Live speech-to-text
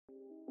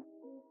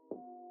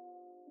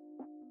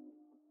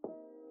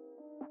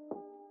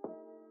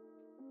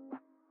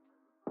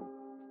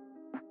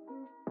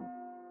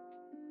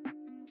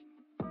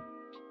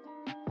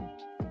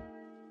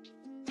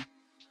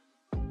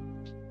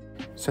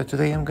So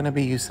today I'm going to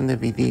be using the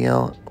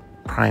VDL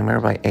primer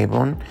by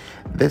Avon.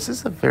 This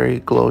is a very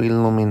glowy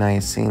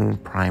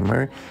luminizing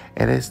primer.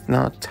 It is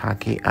not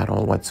tacky at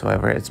all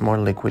whatsoever. It's more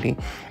liquidy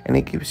and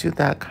it gives you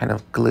that kind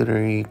of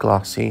glittery,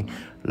 glossy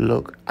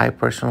look. I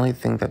personally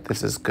think that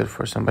this is good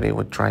for somebody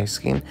with dry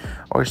skin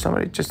or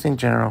somebody just in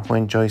general who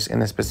enjoys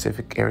in a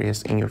specific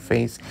areas in your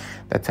face,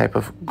 that type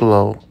of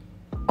glow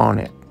on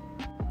it.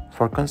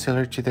 For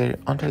concealer today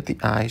under the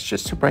eyes,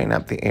 just to brighten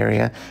up the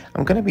area,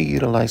 I'm going to be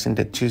utilizing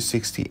the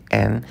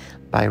 260N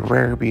by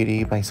Rare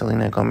Beauty by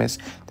Selena Gomez,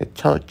 the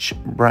Touch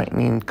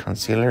Brightening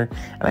Concealer,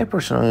 and I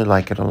personally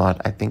like it a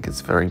lot. I think it's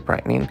very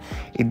brightening.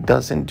 It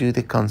doesn't do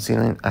the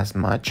concealing as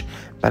much,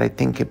 but I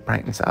think it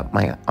brightens up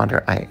my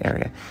under eye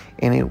area,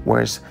 and it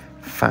wears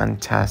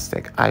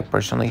fantastic. I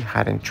personally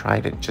hadn't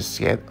tried it just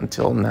yet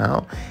until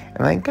now,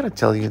 and I gotta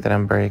tell you that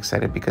I'm very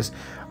excited because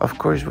of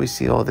course we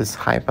see all this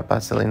hype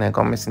about Selena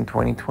Gomez in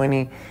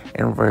 2020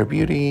 and Rare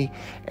Beauty,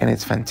 and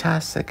it's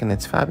fantastic and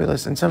it's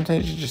fabulous, and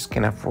sometimes you just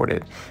can't afford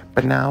it.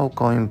 But now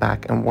going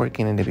back and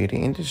working in the beauty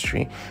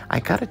industry, I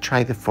gotta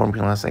try the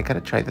formulas, I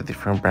gotta try the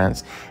different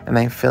brands, and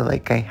I feel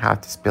like I have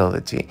to spill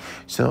the tea.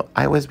 So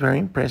I was very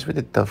impressed with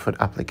the doe foot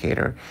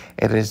applicator.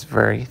 It is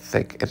very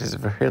thick, it is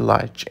very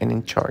large and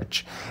in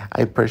charge.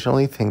 I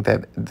personally think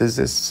that this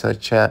is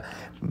such a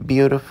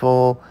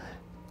beautiful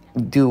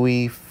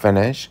dewy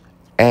finish,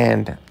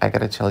 and I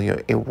gotta tell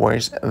you, it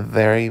wears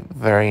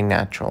very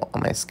natural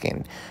on my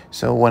skin.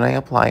 So when I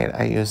apply it,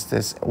 I use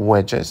these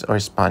wedges or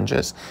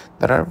sponges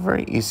that are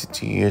very easy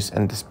to use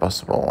and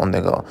disposable on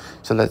the go.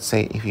 So let's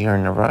say if you're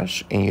in a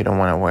rush and you don't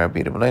want to wear a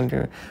beauty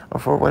blender, or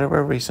for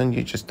whatever reason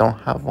you just don't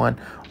have one,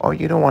 or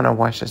you don't want to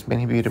wash as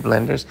many beauty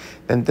blenders,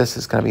 then this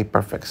is gonna be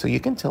perfect. So you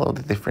can tell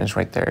the difference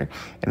right there,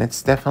 and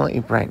it's definitely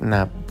brighten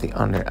up the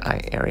under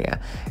eye area.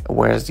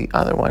 Whereas the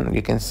other one,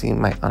 you can see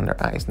my under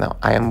eyes. Now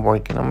I am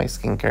working on my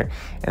skincare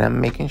and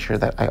I'm making sure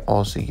that I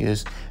also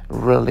use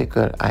really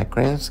good eye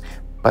creams.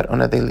 But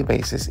on a daily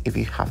basis, if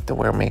you have to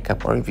wear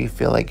makeup or if you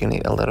feel like you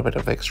need a little bit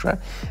of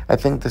extra, I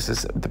think this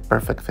is the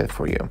perfect fit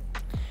for you.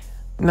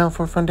 Now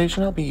for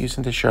foundation, I'll be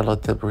using the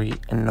Charlotte Tilbury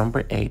in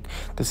number 8.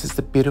 This is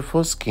the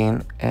Beautiful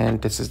Skin,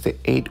 and this is the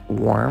 8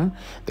 Warm.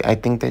 I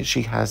think that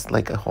she has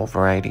like a whole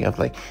variety of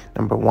like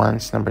number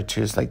 1s, number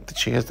 2s, like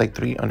she has like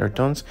 3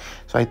 undertones.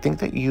 So I think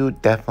that you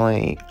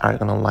definitely are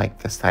gonna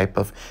like this type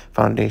of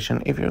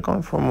foundation if you're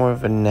going for more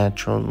of a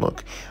natural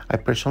look. I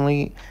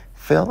personally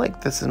feel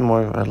like this is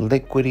more of a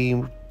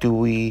liquidy,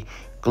 dewy,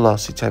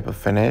 glossy type of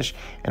finish,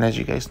 and as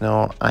you guys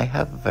know, I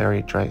have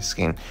very dry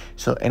skin,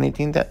 so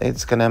anything that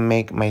it's gonna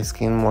make my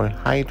skin more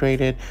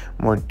hydrated,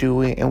 more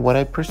dewy. And what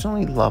I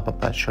personally love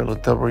about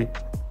Charlotte Tilbury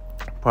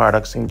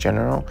products in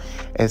general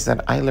is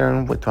that I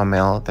learned with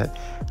Amel that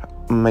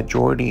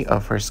majority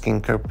of her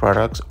skincare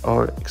products,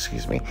 or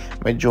excuse me,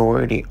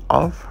 majority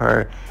of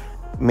her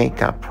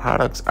makeup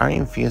products are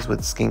infused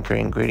with skincare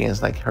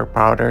ingredients. Like her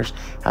powders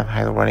have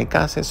hyaluronic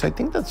acid, so I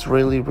think that's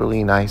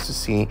really nice to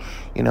see,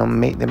 you know,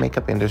 make the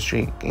makeup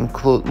industry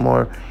include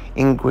more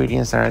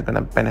ingredients that are going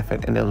to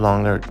benefit in the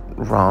longer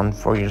run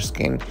for your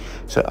skin.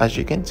 So as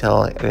you can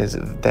tell, it is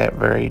that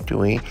very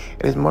dewy.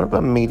 It is more of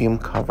a medium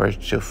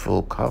coverage to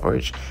full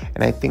coverage,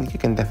 and I think you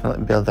can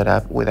definitely build it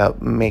up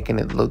without making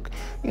it look,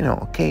 you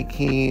know,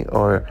 cakey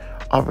or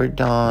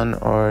overdone,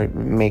 or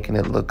making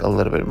it look a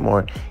little bit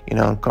more, you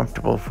know,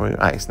 uncomfortable for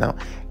your eyes. Now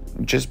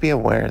just be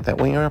aware that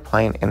when you're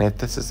applying, and if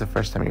this is the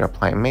first time you're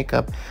applying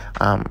makeup,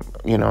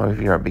 you know, if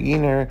you're a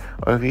beginner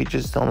or if you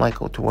just don't like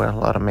to wear a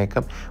lot of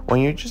makeup,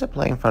 when you're just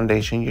applying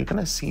foundation, you're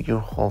gonna see your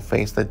whole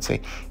face. Let's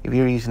say if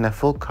you're using a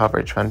full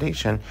coverage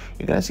foundation,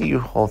 you're gonna see your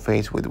whole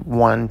face with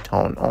one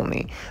tone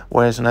only,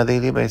 whereas on a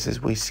daily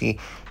basis we see,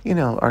 you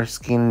know, our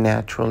skin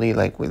naturally,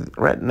 like with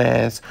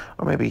redness,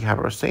 or maybe you have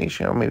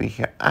rosacea, or maybe you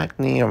have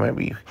acne, or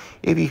maybe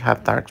if you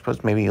have dark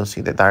spots, maybe you'll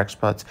see the dark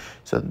spots.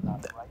 So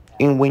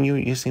and when you're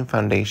using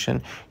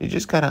foundation, you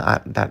just gotta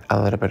add that a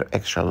little bit of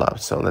extra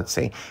love. So let's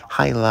say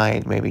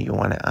highlight, maybe you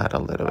want to add a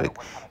little bit,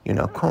 you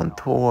know,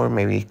 contour,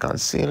 maybe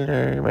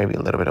concealer, maybe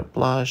a little bit of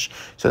blush.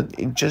 So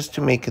just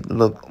to make it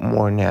look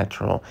more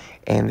natural,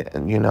 and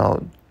you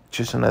know,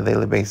 just on a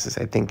daily basis,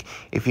 I think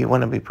if you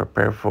want to be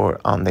prepared for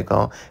on the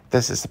go,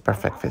 this is the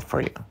perfect fit for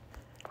you.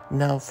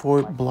 Now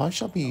for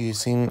blush, I'll be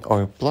using,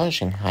 or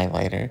blush and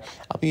highlighter,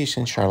 I'll be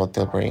using Charlotte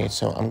Tilbury.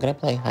 So I'm going to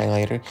apply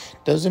highlighter.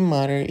 Doesn't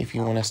matter if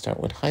you want to start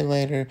with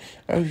highlighter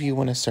or if you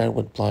want to start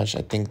with blush.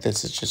 I think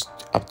this is just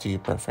up to your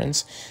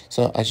preference.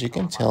 So as you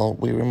can tell,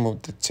 we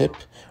removed the tip,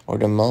 or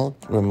the mold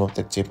removed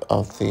the tip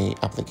of the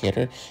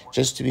applicator,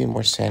 just to be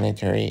more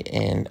sanitary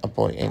and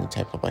avoid any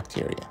type of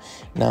bacteria.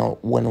 Now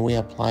when we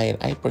apply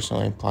it, I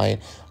personally apply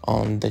it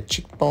on the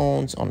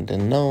cheekbones, on the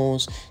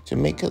nose, to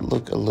make it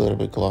look a little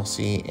bit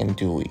glossy and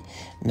dewy.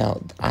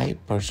 Now I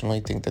personally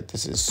think that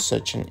this is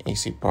such an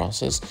easy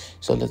process.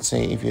 So let's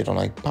say if you don't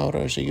like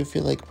powders, or you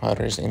feel like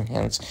powders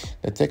enhance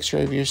the texture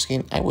of your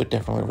skin, I would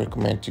definitely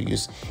recommend to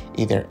use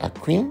either a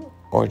cream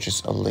or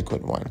just a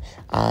liquid one.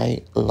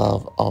 I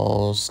love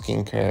all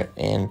skincare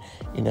and,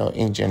 you know,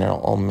 in general,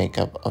 all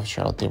makeup of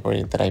Charlotte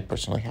Tilbury that I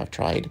personally have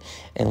tried.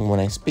 And when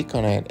I speak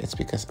on it, it's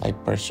because I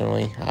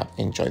personally have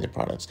enjoyed the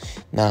products.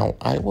 Now,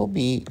 I will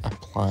be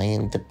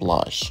applying the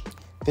blush.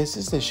 This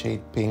is the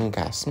shade Pink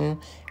Gasm,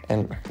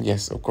 and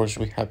yes, of course,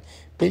 we have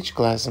Peach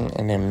Gasm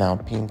and then now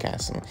Pink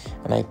Gasm.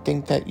 And I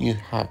think that you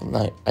have,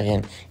 like,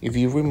 again, if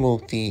you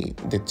remove the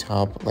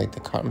top, like the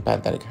cotton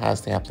pad that it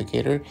has the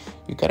applicator,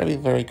 you gotta be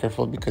very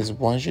careful because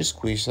once you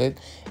squeeze it,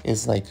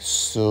 it's like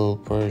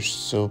super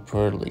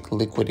like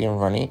liquidy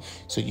and runny.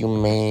 So you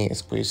may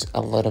squeeze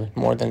a little bit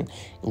more than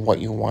what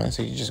you want.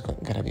 So you just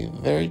gotta be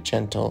very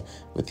gentle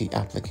with the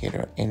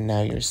applicator. And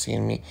now you're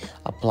seeing me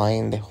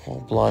applying the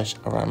whole blush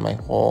around my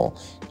whole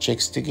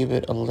cheeks to give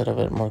it a little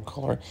bit more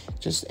color.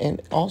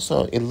 And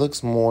also it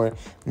looks more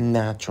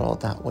natural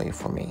that way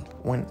for me.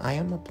 When I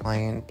am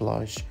applying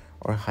blush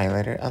or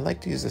highlighter, I like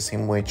to use the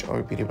same Witch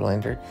or Beauty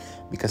Blender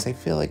because I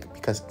feel like,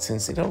 because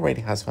since it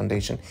already has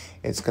foundation,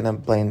 it's gonna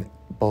blend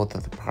both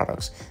of the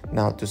products.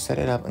 Now to set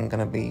it up, I'm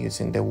gonna be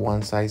using the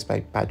One Size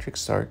by Patrick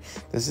Star.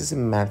 This is a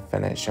matte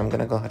finish. I'm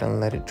gonna go ahead and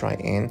let it dry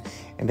in,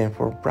 and then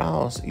for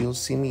brows, you'll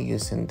see me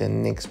using the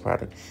NYX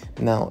product.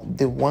 Now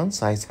the One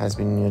Size has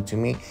been new to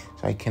me,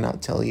 so I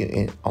cannot tell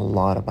you a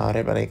lot about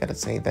it, but I gotta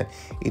say that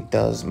it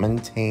does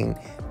maintain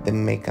the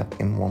makeup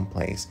in one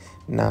place.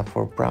 Now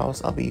for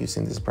brows, I'll be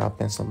using this brow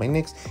pencil by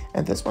NYX,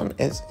 and this one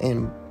is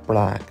in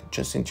black.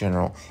 Just in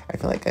general, I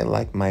feel like I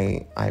like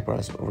my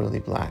eyebrows really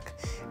black.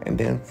 And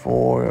then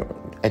for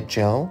a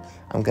gel,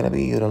 I'm gonna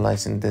be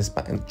utilizing this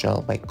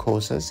gel by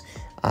Kosas.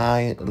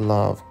 I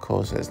love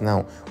Kosas.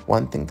 Now,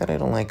 one thing that I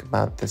don't like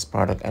about this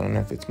product, I don't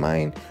know if it's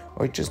mine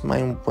or just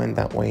mine went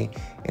that way,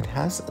 it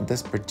has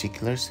this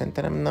particular scent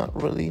that I'm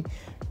not really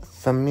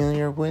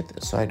familiar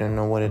with, so I don't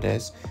know what it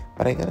is,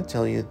 but I gotta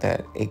tell you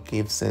that it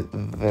gives it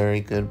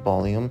very good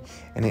volume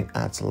and it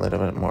adds a little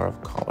bit more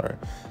of color.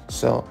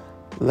 So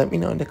let me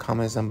know in the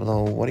comments down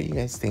below, what do you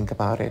guys think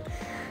about it,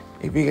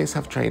 if you guys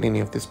have tried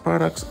any of these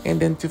products. And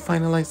then to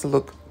finalize the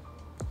look,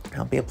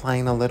 I'll be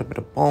applying a little bit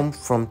of balm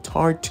from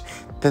Tarte.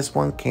 This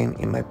one came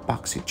in my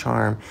Boxy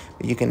Charm,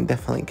 but you can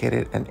definitely get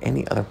it at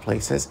any other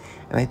places.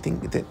 And I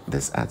think that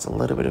this adds a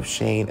little bit of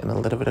shade and a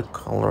little bit of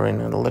color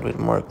and a little bit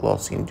more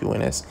glossy and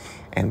dewiness.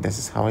 And this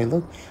is how I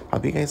look.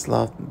 Hope you guys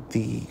love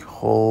the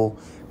whole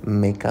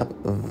makeup.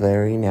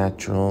 Very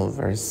natural,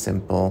 very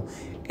simple.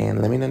 And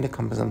let me know in the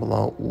comments down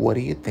below, what do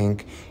you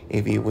think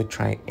if you would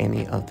try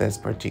any of these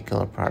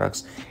particular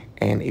products?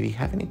 And if you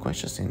have any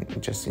questions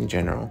just in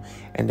general.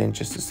 And then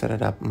just to set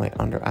it up, my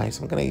under eyes,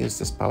 I'm gonna use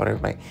this powder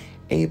by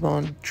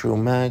Avon True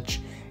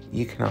Match.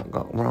 You cannot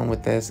go wrong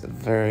with this.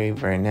 Very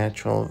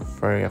natural,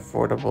 very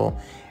affordable.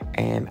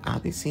 And I'll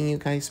be seeing you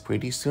guys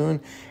pretty soon.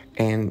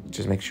 And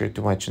just make sure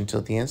to watch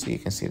until the end so you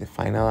can see the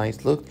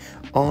finalized look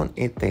on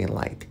a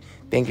daylight.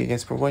 Thank you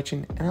guys for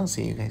watching, and I'll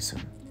see you guys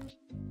soon.